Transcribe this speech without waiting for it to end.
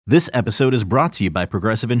This episode is brought to you by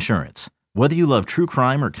Progressive Insurance. Whether you love true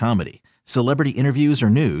crime or comedy, celebrity interviews or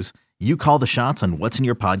news, you call the shots on what's in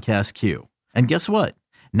your podcast queue. And guess what?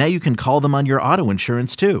 Now you can call them on your auto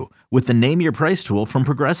insurance too with the Name Your Price tool from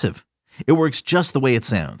Progressive. It works just the way it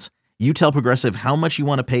sounds. You tell Progressive how much you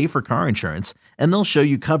want to pay for car insurance, and they'll show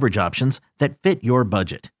you coverage options that fit your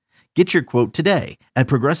budget. Get your quote today at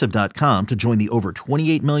Progressive.com to join the over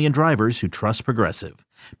 28 million drivers who trust Progressive.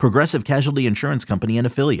 Progressive Casualty Insurance Company and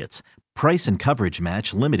Affiliates. Price and coverage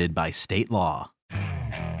match limited by state law.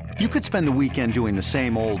 You could spend the weekend doing the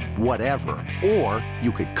same old whatever, or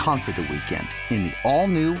you could conquer the weekend in the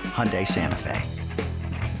all-new Hyundai Santa Fe.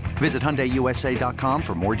 Visit HyundaiUSA.com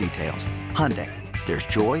for more details. Hyundai, there's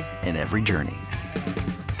joy in every journey.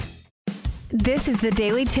 This is the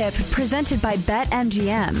Daily Tip presented by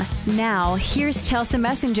BetMGM. Now, here's Chelsea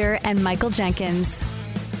Messenger and Michael Jenkins.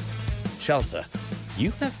 Chelsea,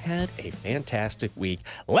 you have had a fantastic week.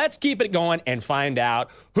 Let's keep it going and find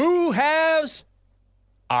out who has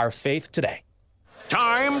our faith today.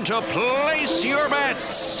 Time to place your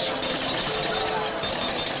bets.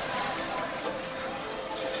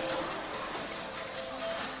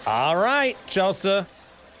 All right, Chelsea.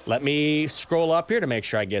 Let me scroll up here to make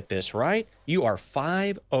sure I get this right. You are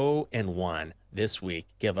 5-0-1 this week.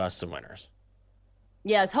 Give us some winners.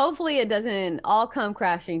 Yes, hopefully it doesn't all come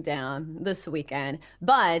crashing down this weekend.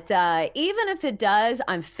 But even if it does,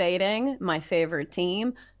 I'm fading my favorite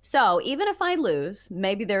team. So even if I lose,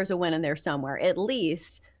 maybe there's a win in there somewhere, at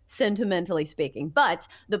least sentimentally speaking. But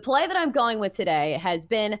the play that I'm going with today has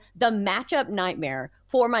been the matchup nightmare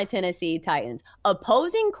for my Tennessee Titans.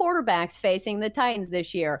 Opposing quarterbacks facing the Titans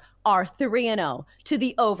this year are 3-0 to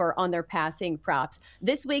the over on their passing props.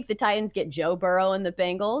 This week, the Titans get Joe Burrow and the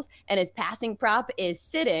Bengals, and his passing prop is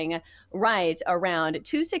sitting right around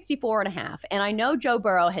 264.5. And I know Joe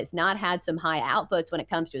Burrow has not had some high outputs when it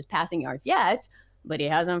comes to his passing yards yet, but he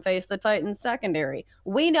hasn't faced the Titans secondary.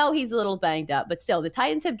 We know he's a little banged up, but still, the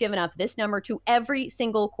Titans have given up this number to every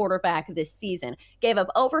single quarterback this season. Gave up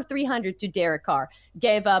over 300 to Derek Carr,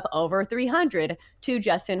 gave up over 300 to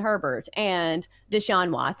Justin Herbert, and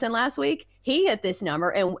Deshaun Watson last week. He hit this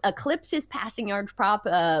number and eclipsed his passing yard prop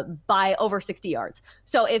by over 60 yards.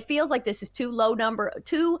 So it feels like this is too low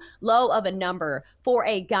of a number for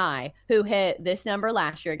a guy who hit this number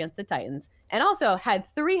last year against the Titans and also had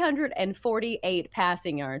 348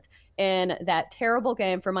 passing yards in that terrible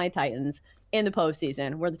game for my Titans in the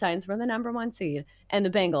postseason, where the Titans were the number 1 seed and the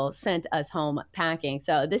Bengals sent us home packing.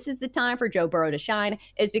 So this is the time for Joe Burrow to shine,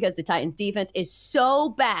 is because the Titans defense is so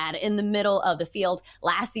bad in the middle of the field.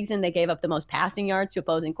 Last season, they gave up the most passing yards to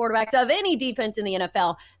opposing quarterbacks of any defense in the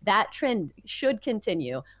NFL. That trend should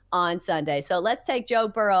continue on Sunday. So let's take Joe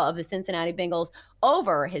Burrow of the Cincinnati Bengals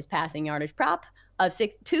over his passing yardage prop of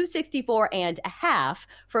 264.5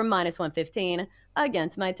 from -115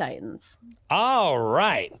 against my Titans. All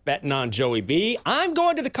right, betting on Joey B. I'm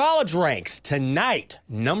going to the college ranks tonight.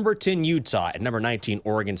 Number 10 Utah at number 19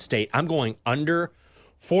 Oregon State. I'm going under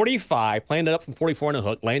 45, playing it up from 44 in a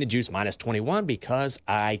hook, laying the juice -21 because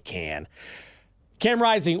I can. Cam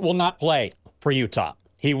Rising will not play for Utah.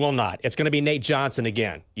 He will not. It's going to be Nate Johnson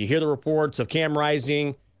again. You hear the reports of Cam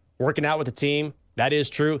Rising working out with the team. That is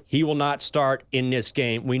true. He will not start in this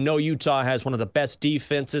game. We know Utah has one of the best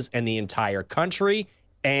defenses in the entire country.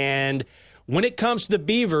 And when it comes to the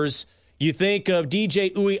Beavers, you think of DJ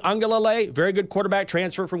Uiagalelei, very good quarterback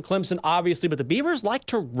transfer from Clemson, obviously. But the Beavers like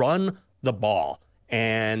to run the ball.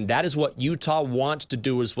 And that is what Utah wants to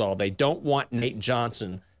do as well. They don't want Nate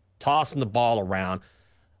Johnson tossing the ball around.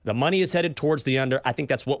 The money is headed towards the under. I think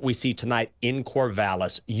that's what we see tonight in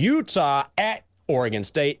Corvallis. Utah at Oregon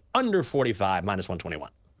State, under 45, -121.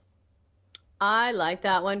 I like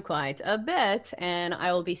that one quite a bit, and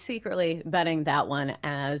I will be secretly betting that one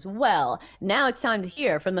as well. Now it's time to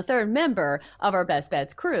hear from the third member of our Best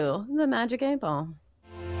Bets crew, the Magic 8 Ball.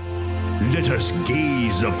 Let us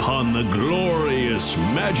gaze upon the glorious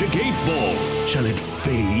Magic 8 Ball. Shall it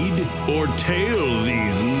fade or tail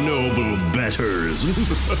these noble betters?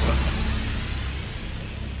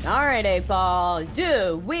 All right, 8 Ball.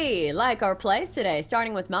 Do we like our plays today?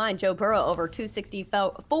 Starting with mine, Joe Burrow over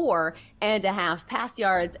 264.5 pass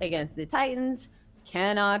yards against the Titans.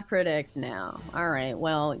 Cannot predict now. All right,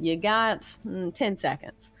 well, you got 10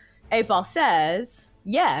 seconds. 8 Ball says,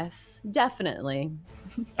 yes, definitely.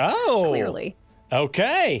 Oh. Clearly.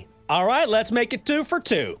 Okay. All right, let's make it 2 for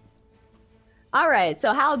 2. All right,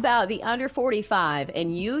 so how about the under 45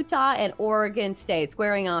 in Utah and Oregon State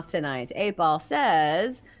squaring off tonight? 8 Ball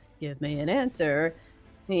says, give me an answer.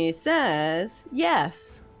 He says,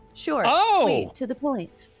 yes, short, sweet, to the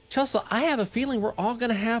point. Chelsea, I have a feeling we're all going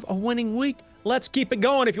to have a winning week. let's keep it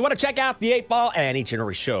going. If you want to check out the 8 Ball and each and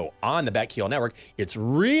every show on the BetQL Network, it's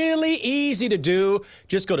really easy to do.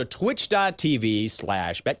 Just go to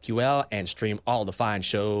twitch.tv/BetQL and stream all the fine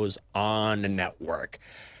shows on the network.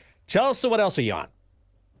 Chelsea, what else are you on?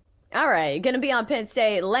 All right, going to be on Penn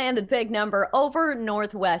State, land the big number over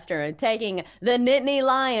Northwestern, taking the Nittany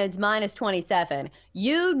Lions -27.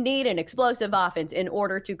 You need an explosive offense in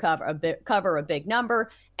order to cover a big number,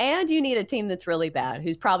 and you need a team that's really bad,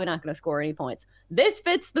 who's probably not going to score any points. This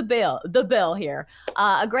fits the bill here.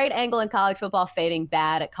 A great angle in college football, fading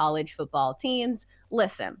bad at college football teams.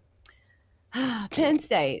 Listen, Penn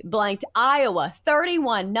State blanked Iowa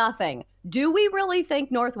 31-0. Do we really think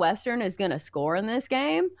Northwestern is going to score in this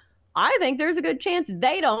game? I think there's a good chance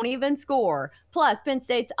they don't even score. Plus, Penn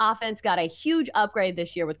State's offense got a huge upgrade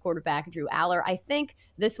this year with quarterback Drew Aller. I think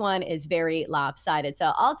this one is very lopsided.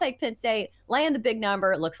 So I'll take Penn State, land the big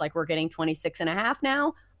number. It looks like we're getting 26.5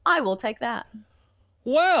 now. I will take that.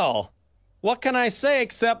 Well, what can I say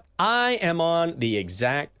except I am on the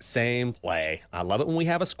exact same play. I love it when we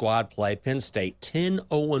have a squad play. Penn State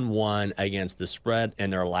 10-0-1 against the spread in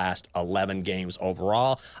their last 11 games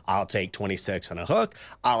overall. I'll take 26 on a hook.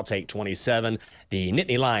 I'll take 27. The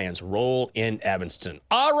Nittany Lions roll in Evanston.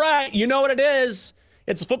 All right, you know what it is.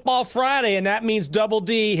 It's Football Friday, and that means Double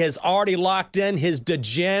D has already locked in his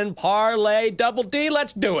DeGen parlay. Double D,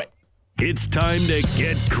 let's do it. It's time to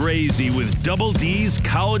get crazy with Double D's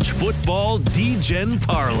College Football DGen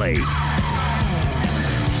Parlay.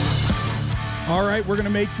 All right, we're going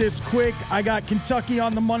to make this quick. I got Kentucky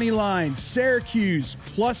on the money line. Syracuse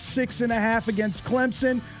 +6.5 against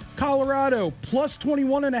Clemson. Colorado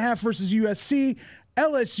 +21.5 versus USC.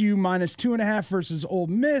 LSU -2.5 versus Ole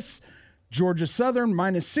Miss. Georgia Southern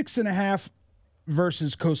 -6.5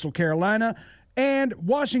 versus Coastal Carolina. And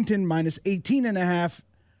Washington -18.5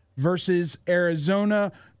 versus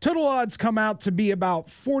Arizona. Total odds come out to be about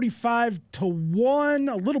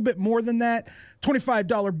 45-1, a little bit more than that.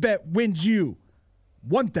 $25 bet wins you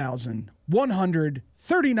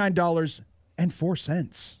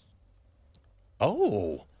 $1,139.04.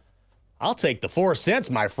 Oh, I'll take the 4 cents,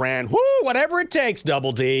 my friend. Woo, whatever it takes,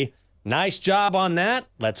 Double D. Nice job on that.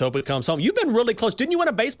 Let's hope it comes home. You've been really close. Didn't you win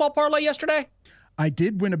a baseball parlay yesterday? I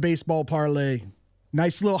did win a baseball parlay.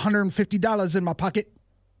 Nice little $150 in my pocket.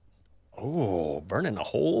 Oh, burning a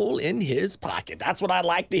hole in his pocket. That's what I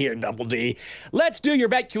like to hear, Double D. Let's do your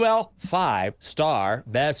BetQL 5-star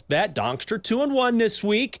best bet. Donkster 2-1 this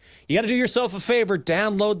week. You got to do yourself a favor.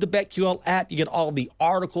 Download the BetQL app. You get all the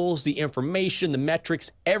articles, the information, the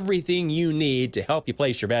metrics, everything you need to help you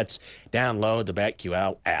place your bets. Download the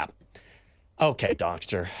BetQL app. Okay,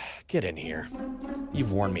 Donkster, get in here.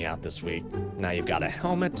 You've worn me out this week. Now you've got a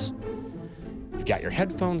helmet. You've got your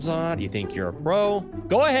headphones on. You think you're a pro?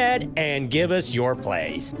 Go ahead and give us your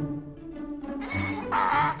plays.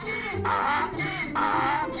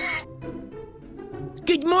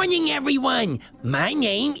 Good morning, everyone. My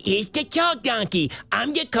name is the Talk Donkey.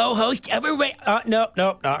 I'm the co-host of a Nope.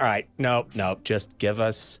 All right. Nope. Just give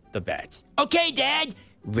us the bets. Okay, Dad.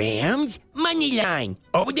 Rams money line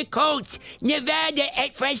over the Colts. Nevada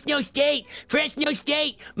at Fresno State. Fresno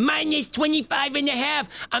State -25.5.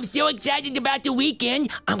 I'm so excited about the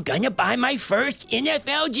weekend. I'm gonna buy my first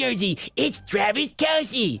NFL jersey. It's Travis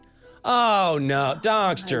Kelce. Oh no,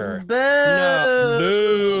 Donkster.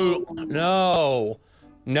 Boo. No. Boo.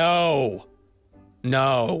 No.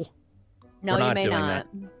 No, We're you not may doing not. that.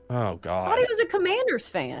 Oh I God. thought he was a Commanders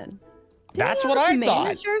fan. Didn't That's he what have a I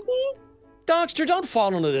Commanders thought. Jersey? Donkster, don't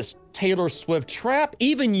fall into this Taylor Swift trap.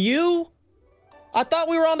 Even you? I thought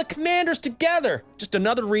we were on the Commanders together. Just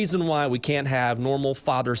another reason why we can't have normal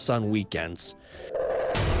father-son weekends.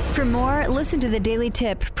 For more, listen to the Daily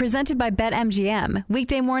Tip presented by BetMGM.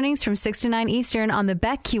 Weekday mornings from 6 to 9 Eastern on the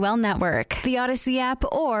BetQL Network, the Odyssey app,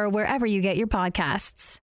 or wherever you get your podcasts.